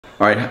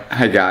All right,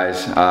 hi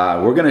guys.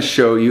 We're gonna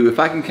show you, if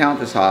I can count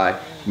this high,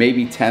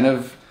 maybe 10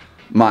 of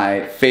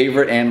my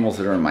favorite animals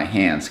that are in my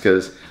hands.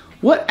 Because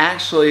what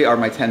actually are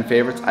my 10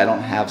 favorites? I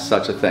don't have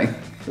such a thing.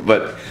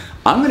 But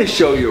I'm gonna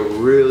show you a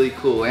really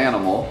cool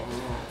animal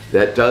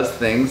that does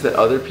things that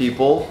other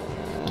people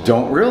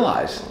don't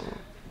realize.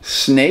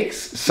 Snakes,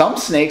 some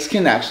snakes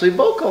can actually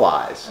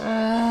vocalize.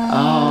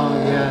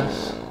 Oh,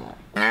 yes.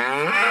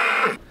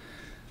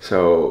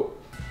 So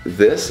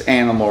this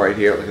animal right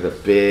here, look at the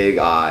big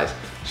eyes.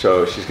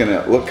 So she's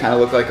gonna kind of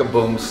look like a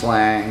boom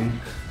slang.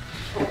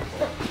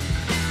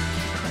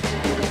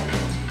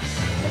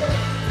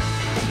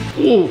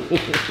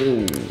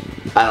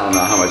 I don't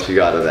know how much you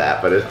got of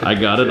that, but I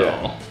got it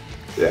all.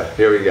 Yeah,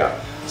 here we go.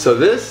 So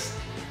this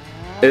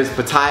is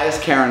Pataeus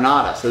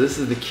carinata. So this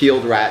is the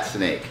keeled rat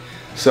snake.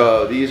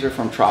 So these are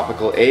from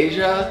tropical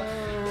Asia,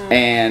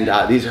 and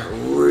these are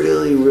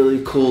really,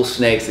 really cool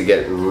snakes that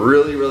get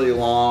really, really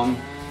long.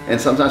 And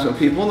sometimes when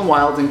people in the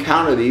wild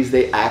encounter these,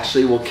 they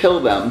actually will kill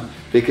them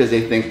because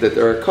they think that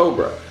they're a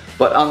cobra.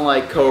 But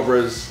unlike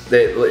cobras,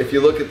 if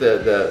you look at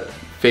the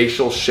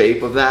facial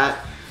shape of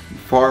that,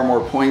 far more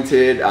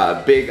pointed,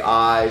 big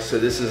eyes. So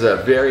this is a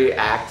very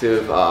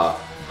active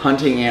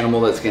hunting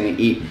animal that's going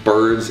to eat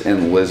birds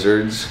and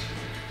lizards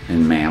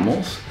and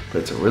mammals.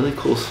 But it's a really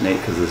cool snake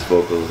because of this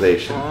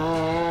vocalization.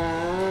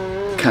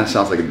 Kind of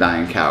sounds like a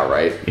dying cow,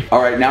 right?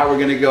 All right, now we're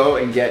going to go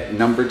and get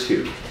number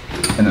 2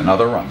 in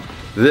another run.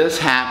 This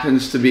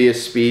happens to be a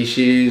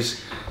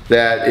species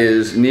that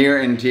is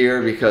near and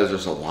dear because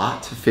there's a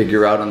lot to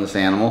figure out on this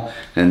animal,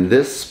 and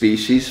this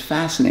species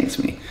fascinates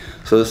me.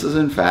 So this is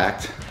in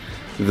fact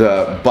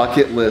the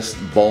bucket list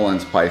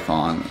Boelen's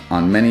python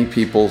on many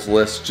people's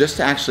lists. Just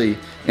to actually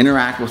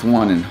interact with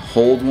one and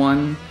hold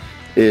one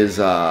is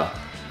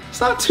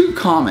it's not too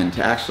common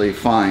to actually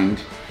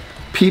find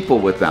people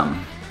with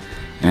them.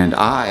 And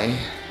I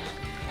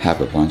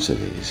have a bunch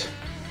of these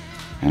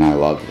and I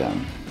love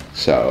them.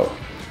 So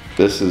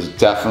this is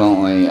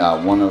definitely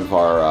one of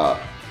our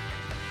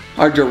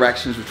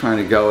directions we're trying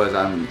to go. As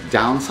I'm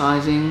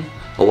downsizing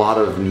a lot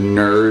of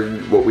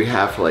what we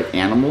have for like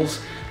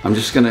animals. I'm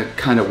just gonna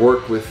kind of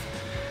work with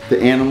the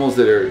animals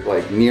that are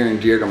like near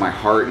and dear to my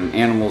heart, and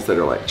animals that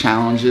are like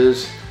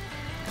challenges,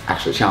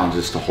 actually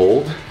challenges to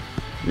hold.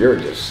 There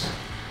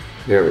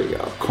we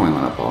go,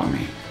 coiling up on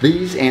me.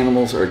 These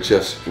animals are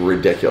just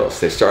ridiculous.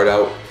 They start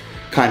out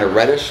kind of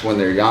reddish when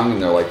they're young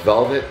and they're like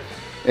velvet,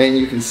 and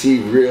you can see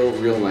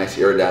real nice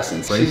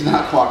iridescence. She's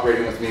not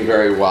cooperating with me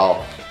very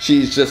well.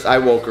 I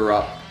woke her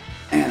up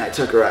and I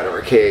took her out of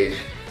her cage.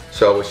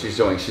 So what she's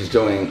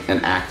doing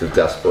an act of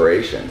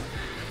desperation.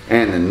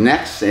 And the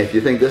next, if you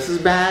think this is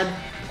bad,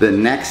 the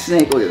next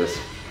snake, look at this.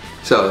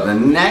 So the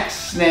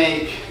next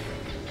snake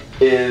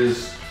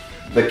is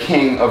the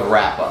king of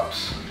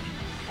wrap-ups,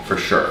 for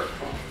sure.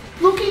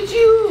 Look at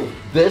you.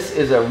 This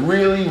is a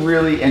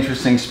really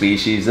interesting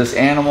species. This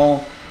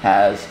animal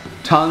has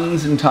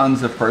tons and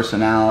tons of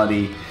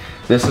personality.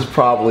 This is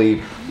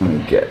probably, let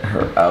me get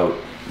her out.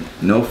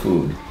 No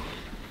food,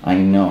 I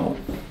know.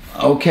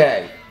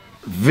 Okay,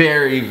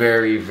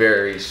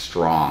 very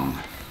strong.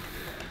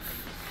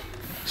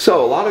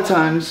 So a lot of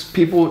times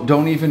people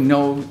don't even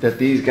know that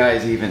these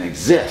guys even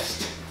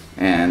exist.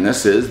 And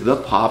this is the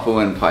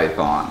Papuan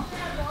python.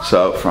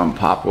 So from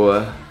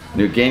Papua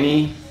New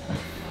Guinea,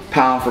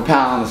 pound for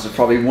pound, this is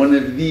probably one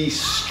of the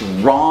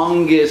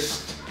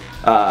strongest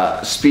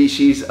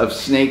species of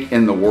snake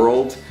in the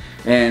world.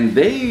 And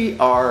they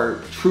are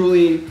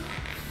truly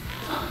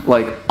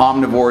like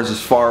omnivores as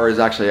far as,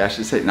 actually I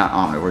should say not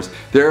omnivores.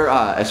 They're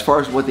as far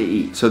as what they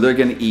eat. So they're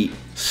gonna eat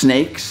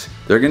snakes,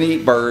 they're gonna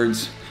eat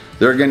birds,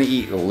 they're gonna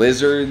eat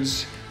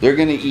lizards, they're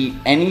gonna eat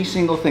any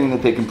single thing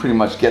that they can pretty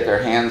much get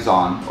their hands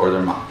on or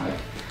their mouth. Like,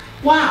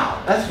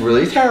 wow, that's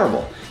really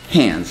terrible.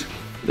 Hands.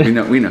 We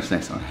know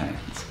snakes don't have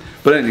hands.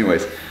 But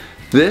anyways,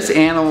 this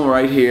animal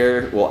right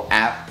here will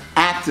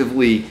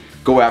actively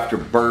go after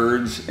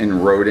birds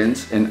and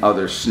rodents and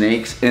other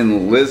snakes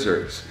and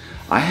lizards.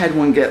 I had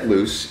one get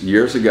loose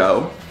years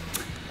ago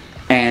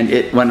and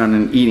it went on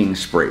an eating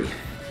spree.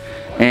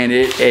 And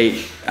it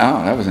ate,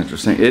 oh, that was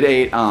interesting. It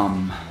ate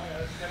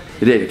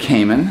a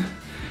caiman,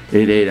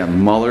 it ate a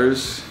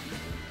Muller's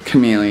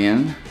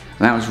chameleon, and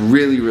that was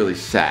really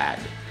sad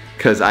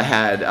because I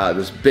had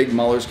this big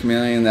Muller's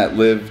chameleon that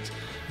lived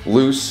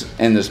loose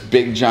in this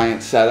big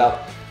giant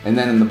setup, and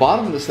then in the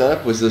bottom of the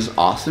setup was this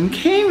awesome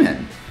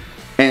caiman.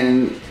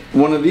 And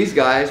one of these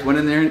guys went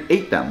in there and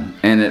ate them,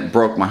 and it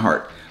broke my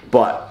heart.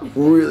 But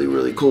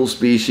really cool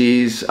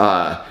species.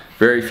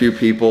 Very few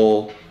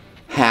people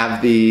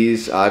have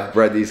these. I've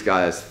bred these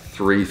guys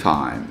 3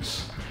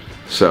 times.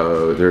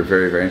 So they're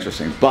very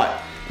interesting. But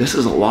this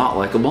is a lot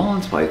like a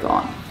Boelen's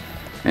python.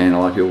 And a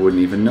lot of people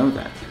wouldn't even know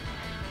that.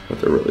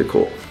 But they're really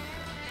cool.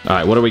 All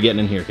right, what are we getting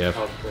in here, Kev?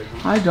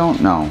 I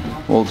don't know.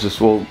 We'll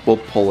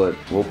pull it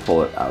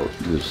out.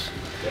 Just,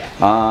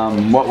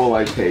 what will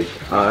I take?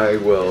 I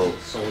will.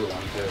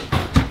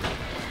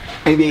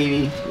 Hey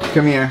baby,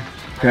 come here.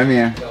 Come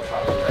here.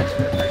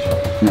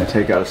 I'm gonna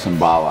take out a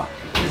Sumbawa.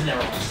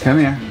 Come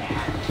here.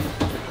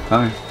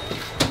 Hi.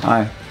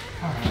 Hi.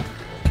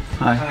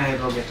 Hi.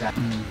 Go get that.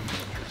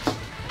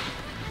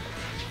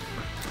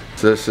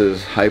 So this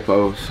is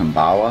Hypo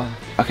Sumbawa.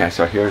 Okay,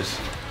 so here's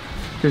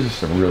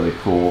just a really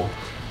cool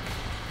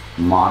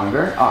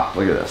monitor. Ah,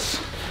 look at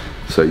this.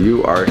 So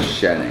you are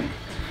shedding.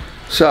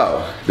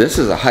 So this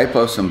is a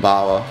Hypo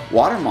Sumbawa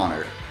water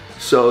monitor.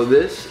 So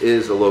this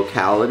is a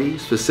locality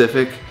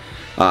specific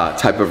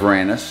type of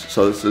Varanus.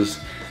 So this is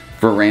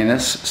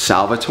Varanus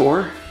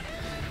salvator,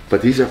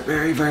 but these are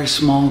very, very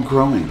small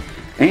growing.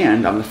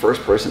 And I'm the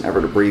first person ever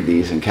to breed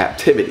these in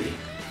captivity.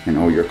 And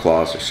oh, your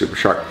claws are super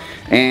sharp.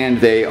 And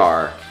they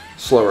are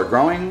slower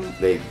growing,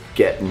 they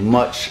get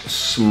much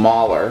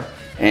smaller,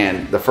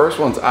 and the first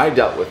ones I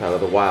dealt with out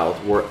of the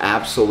wild were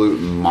absolute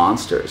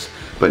monsters.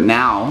 But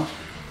now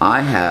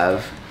I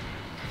have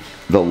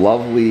the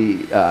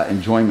lovely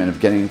enjoyment of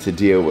getting to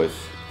deal with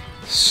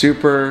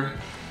super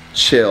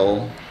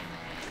chill,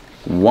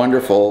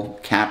 wonderful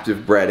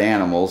captive bred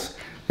animals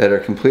that are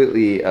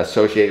completely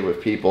associated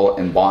with people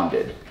and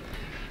bonded.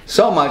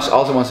 So much,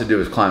 all it wants to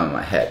do is climb on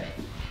my head.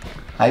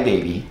 Hi,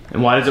 baby.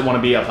 And why does it want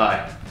to be up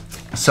high?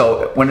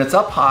 So when it's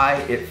up high,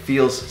 it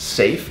feels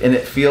safe, and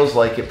it feels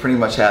like it pretty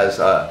much has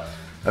a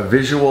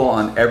visual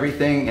on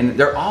everything, and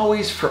they're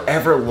always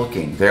forever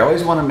looking. They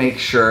always want to make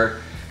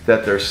sure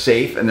that they're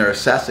safe, and they're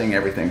assessing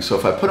everything. So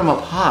if I put them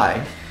up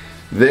high,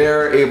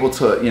 they're able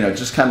to,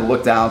 just kind of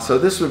look down. So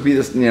this would be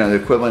this, the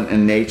equivalent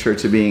in nature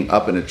to being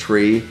up in a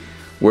tree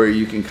where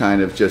you can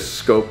kind of just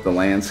scope the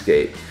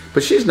landscape.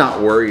 But she's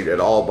not worried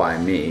at all by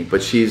me,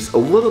 but she's a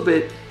little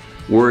bit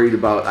worried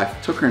about, I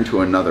took her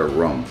into another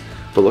room.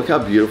 But look how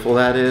beautiful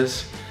that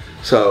is.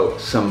 So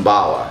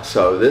Sumbawa.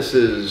 So this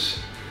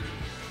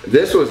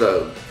was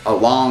a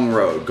long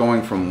road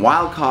going from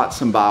wild caught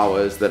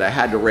Sumbawas that I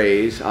had to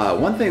raise.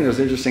 One thing that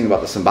was interesting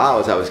about the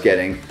Sumbawas I was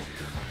getting,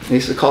 they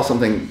used to call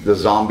something the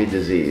zombie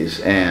disease.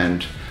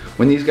 And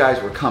when these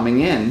guys were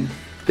coming in,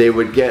 they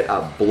would get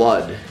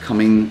blood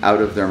coming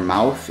out of their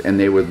mouth, and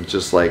they would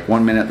just, like,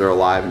 1 minute they're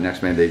alive and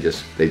next minute they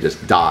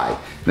just die.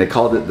 And they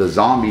called it the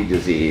zombie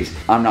disease.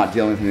 I'm not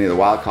dealing with any of the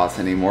wild caughts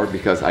anymore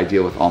because I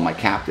deal with all my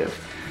captive.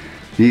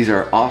 These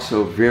are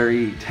also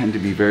tend to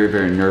be very,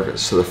 very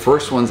nervous. So the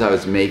first ones I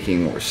was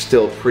making were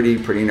still pretty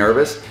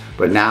nervous,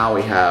 but now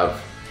we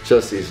have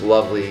just these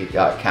lovely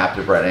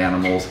captive bred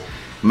animals.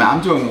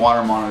 I'm doing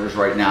water monitors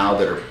right now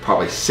that are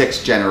probably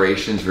 6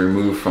 generations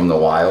removed from the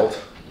wild.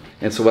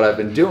 And so what I've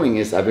been doing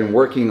is I've been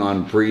working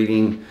on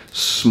breeding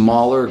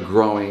smaller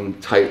growing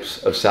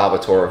types of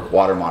Salvatore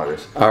water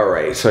monitors. All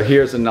right, so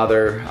here's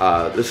another,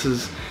 this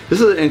is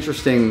an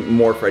interesting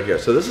morph right here.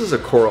 So this is a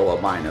coral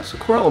albino. So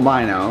coral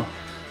albino,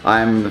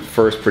 I'm the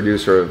first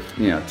producer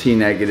of T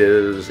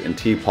negatives and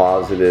T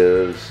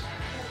positives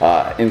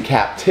in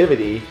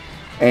captivity.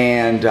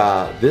 And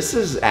this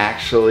is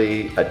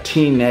actually a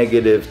T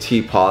negative,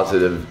 T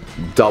positive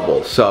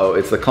double. So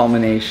it's the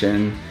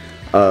culmination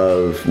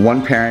of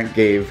one parent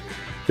gave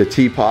the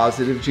T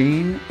positive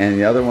gene and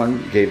the other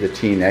one gave the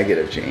T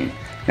negative gene.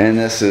 And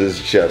this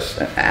is just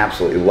an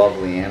absolutely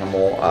lovely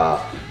animal.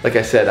 Like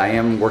I said, I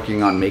am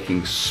working on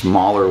making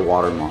smaller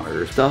water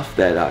monitors. Stuff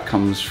that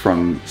comes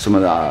from some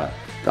of the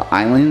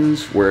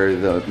islands where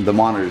the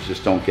monitors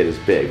just don't get as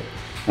big.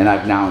 And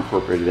I've now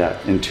incorporated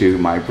that into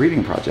my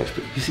breeding projects.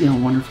 But you see how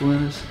wonderful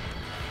that is?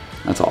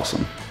 That's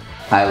awesome.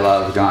 I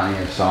love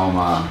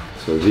Goniosoma.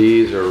 So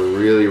these are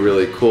really,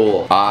 really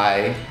cool.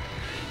 I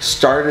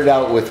started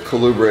out with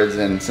colubrids,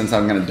 and since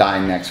I'm gonna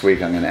die next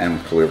week, I'm gonna end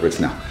with colubrids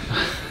now.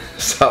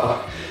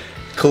 So,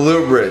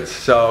 colubrids.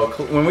 So,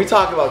 when we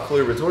talk about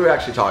colubrids, what are we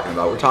actually talking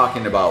about? We're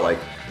talking about like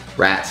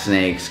rat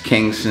snakes,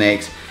 king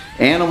snakes,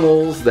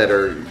 animals that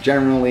are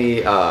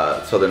generally,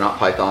 so they're not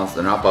pythons,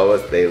 they're not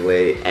boas, they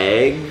lay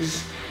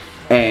eggs,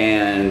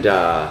 and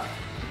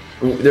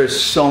there's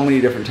so many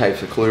different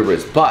types of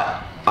colubrids,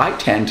 but I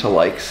tend to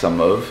like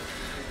some of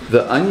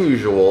the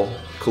unusual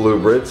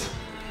colubrids,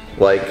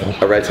 like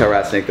a red-tailed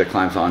rat snake that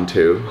climbs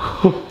onto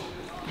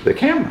the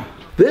camera.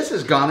 This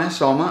is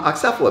Goniosoma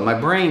oxcephala. My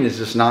brain is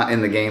just not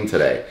in the game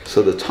today.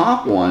 So the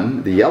top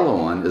one, the yellow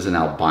one, is an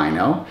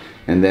albino,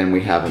 and then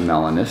we have a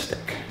melanistic.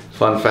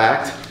 Fun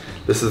fact,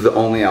 this is the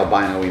only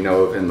albino we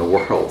know of in the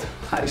world.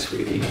 Hi,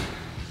 sweetie.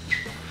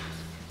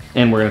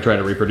 And we're gonna try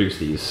to reproduce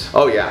these.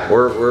 Oh yeah,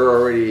 we're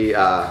already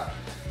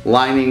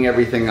lining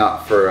everything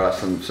up for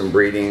some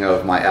breeding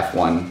of my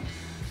F1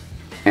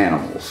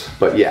 animals.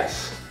 But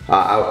yes,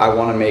 I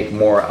want to make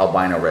more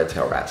albino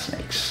red-tailed rat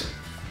snakes.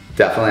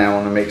 Definitely I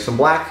want to make some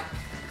black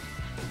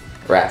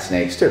rat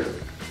snakes too.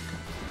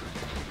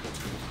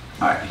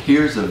 Alright,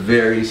 here's a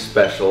very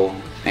special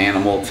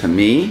animal to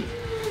me.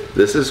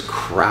 This is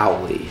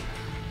Crowley.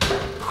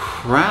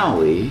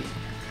 Crowley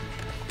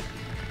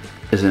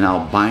is an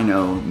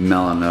albino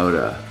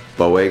melanota,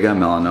 Boega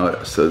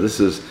melanota. So this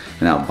is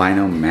an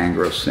albino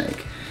mangrove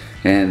snake.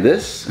 And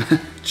this,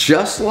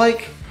 just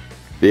like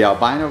the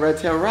albino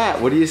red-tailed rat,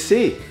 what do you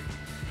see?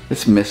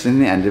 It's missing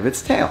the end of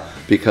its tail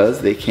because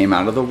they came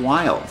out of the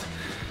wild.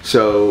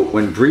 So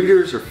when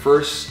breeders are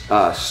first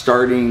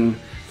starting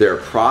their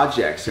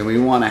projects, and we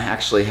want to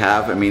actually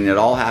have, I mean, it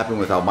all happened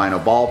with albino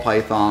ball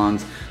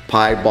pythons,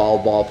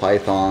 piebald ball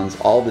pythons,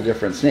 all the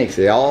different snakes.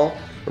 They all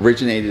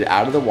originated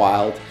out of the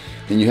wild,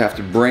 and you have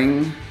to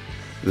bring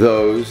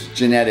those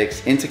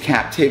genetics into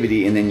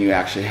captivity, and then you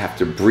actually have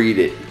to breed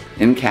it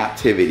in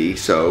captivity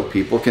so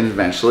people can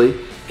eventually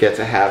get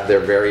to have their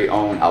very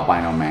own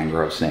albino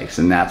mangrove snakes.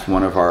 And that's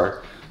one of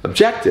our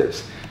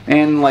objectives.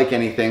 And like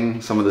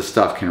anything, some of this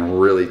stuff can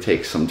really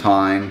take some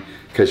time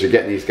because you're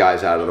getting these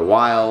guys out of the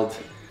wild.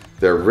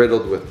 They're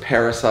riddled with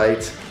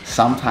parasites.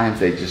 Sometimes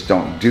they just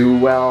don't do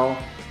well,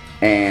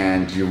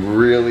 and you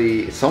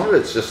really, some of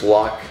it's just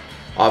luck.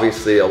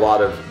 Obviously, a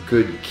lot of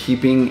good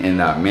keeping and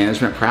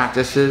management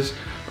practices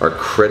are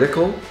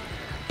critical,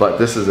 but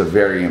this is a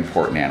very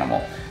important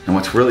animal. And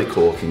what's really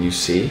cool, can you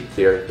see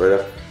here, right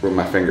up where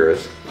my finger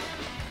is?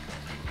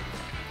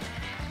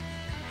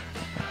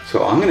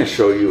 So I'm gonna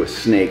show you a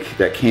snake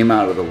that came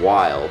out of the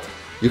wild.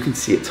 You can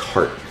see its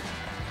heart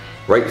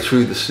right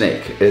through the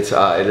snake. It is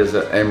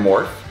a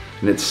morph,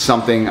 and it's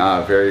something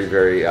very,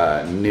 very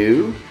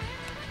new,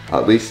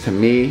 at least to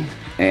me,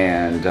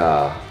 and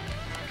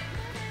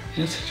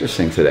it's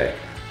interesting today.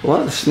 A lot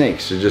of the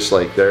snakes are just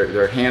like,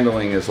 their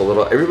handling is a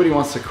little, everybody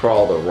wants to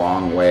crawl the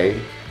wrong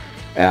way,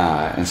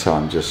 and so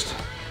I'm just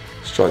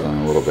struggling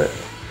a little bit.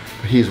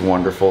 But he's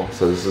wonderful,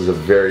 so this is a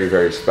very,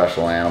 very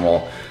special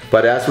animal.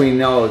 But as we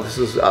know, this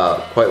is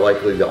quite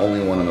likely the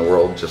only one in the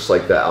world, just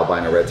like the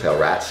albino red-tailed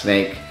rat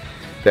snake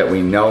that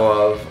we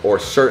know of, or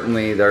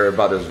certainly they're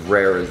about as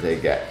rare as they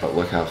get. But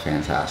look how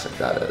fantastic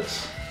that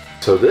is.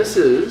 So this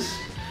is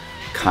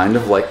kind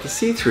of like the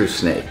see-through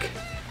snake.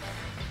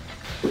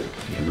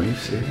 Can you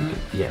see that?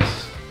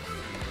 Yes.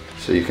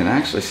 So you can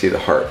actually see the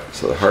heart.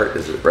 So the heart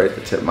is right at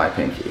the tip of my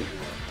pinky.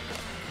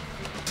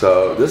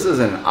 So this is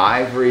an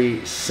ivory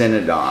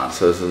cynodon.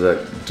 So this is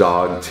a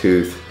dog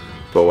tooth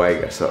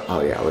boega. So,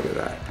 oh yeah, look at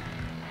that.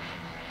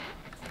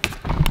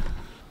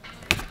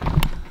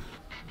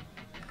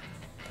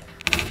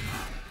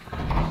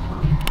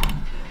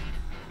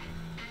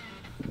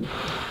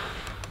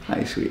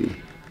 Hi, sweetie.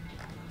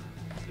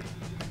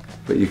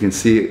 But you can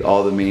see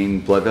all the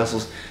main blood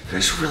vessels.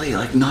 There's really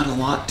like not a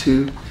lot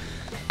to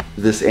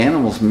this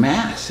animal's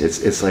mass.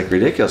 It's like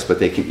ridiculous, but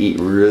they can eat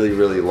really,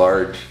 really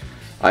large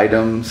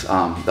items.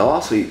 They'll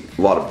also eat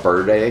a lot of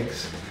bird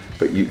eggs,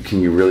 but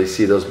can you really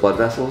see those blood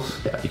vessels?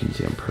 Yeah, you can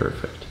see them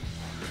perfect.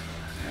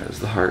 There's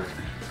the heart.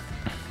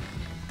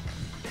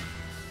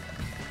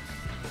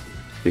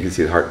 You can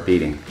see the heart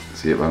beating.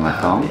 See it by my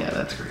thumb? Yeah,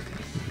 that's great.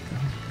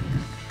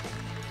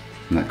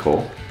 Isn't that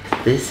cool?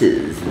 This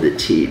is the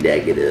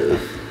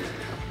T-negative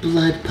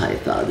blood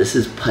python. This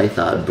is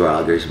Python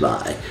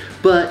Broggersby,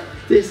 but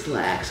this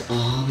lacks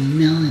all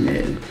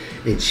melanin,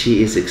 and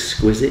she is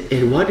exquisite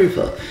and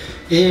wonderful.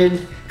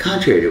 And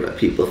contrary to what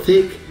people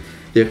think,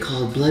 they're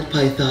called blood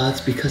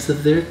pythons because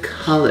of their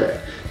color.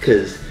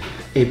 Because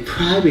a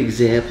prime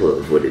example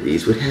of one of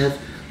these would have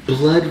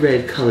blood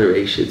red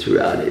coloration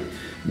throughout it,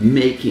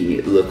 making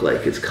it look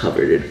like it's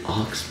covered in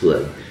ox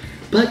blood.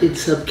 But in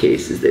some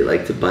cases, they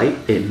like to bite,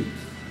 and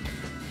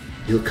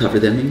you'll cover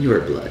them in your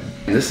blood.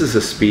 And this is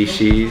a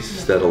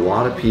species that a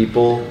lot of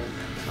people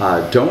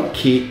don't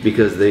keep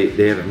because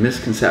they have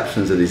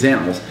misconceptions of these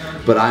animals.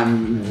 But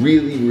I'm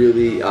really,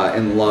 really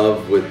in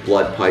love with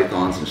blood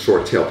pythons and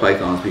short-tailed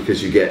pythons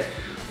because you get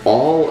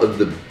all of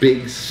the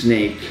big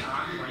snake,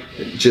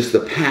 just the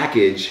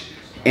package,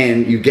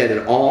 and you get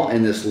it all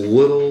in this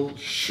little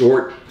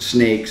short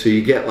snake. So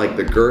you get like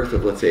the girth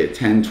of, let's say, a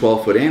 10,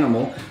 12-foot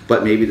animal,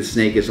 but maybe the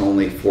snake is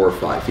only 4 or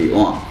 5 feet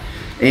long.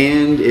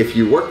 And if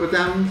you work with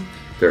them,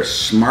 they're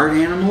smart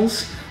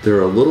animals,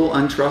 they're a little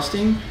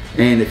untrusting,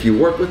 and if you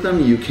work with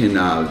them, you can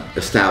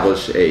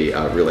establish a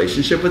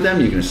relationship with them,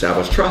 you can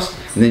establish trust,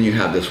 and then you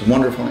have this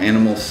wonderful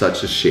animal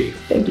such as she.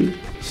 Thank you.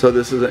 So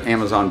this is an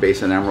Amazon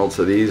Basin emerald,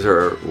 so these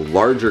are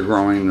larger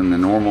growing than the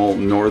normal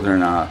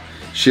northern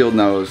shield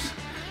nose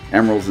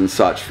emeralds and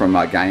such from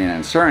Guyana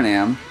and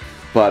Suriname,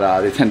 but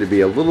they tend to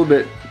be a little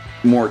bit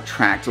more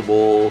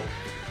tractable,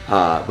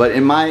 but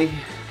in my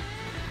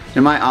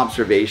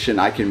observation,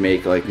 I can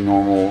make like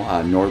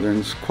normal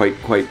northerns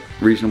quite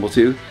reasonable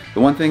too. The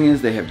one thing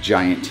is they have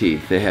giant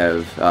teeth. They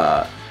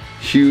have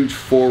huge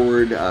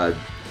forward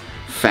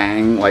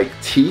fang-like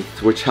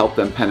teeth, which help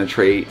them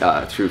penetrate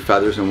through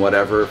feathers and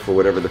whatever for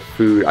whatever the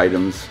food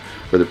items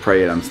or the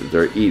prey items that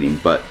they're eating.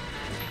 But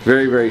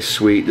very, very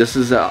sweet. This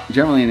is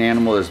generally an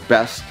animal that's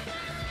best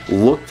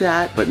looked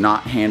at but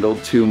not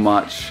handled too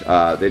much.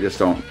 They just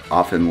don't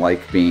often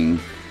like being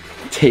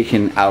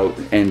taken out,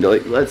 and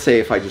let's say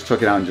if I just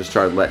took it out and just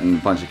started letting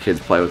a bunch of kids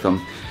play with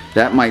them,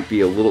 that might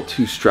be a little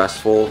too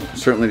stressful.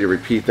 Certainly to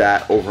repeat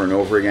that over and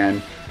over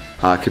again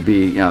could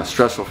be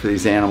stressful for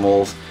these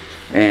animals,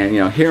 and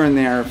here and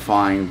there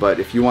fine,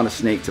 but if you want a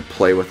snake to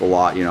play with a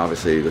lot,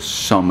 obviously there's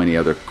so many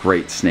other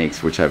great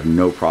snakes which have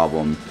no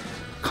problem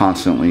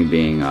constantly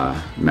being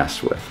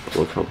messed with. But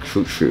look how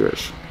cute she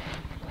is.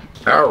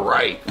 All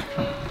right,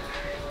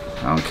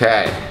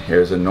 okay,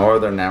 here's a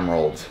northern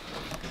emerald.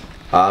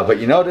 But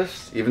you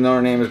notice, even though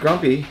her name is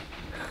Grumpy,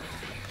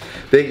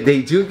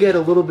 they do get a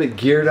little bit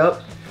geared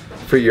up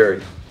for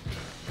your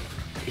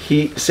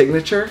heat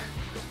signature.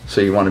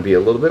 So you want to be a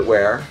little bit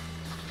aware.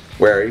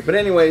 wary. But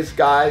anyways,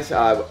 guys,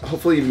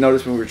 hopefully you've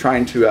noticed we were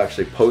trying to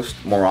actually post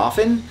more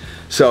often.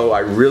 So I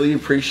really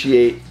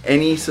appreciate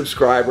any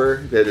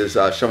subscriber that is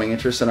showing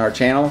interest in our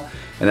channel.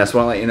 And that's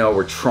what I let you know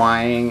we're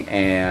trying,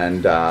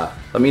 and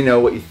let me know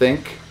what you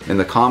think in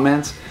the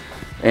comments.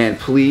 And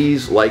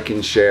please like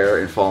and share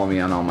and follow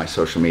me on all my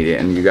social media.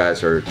 And you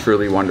guys are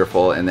truly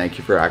wonderful, and thank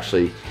you for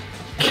actually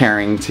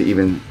caring to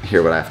even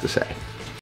hear what I have to say.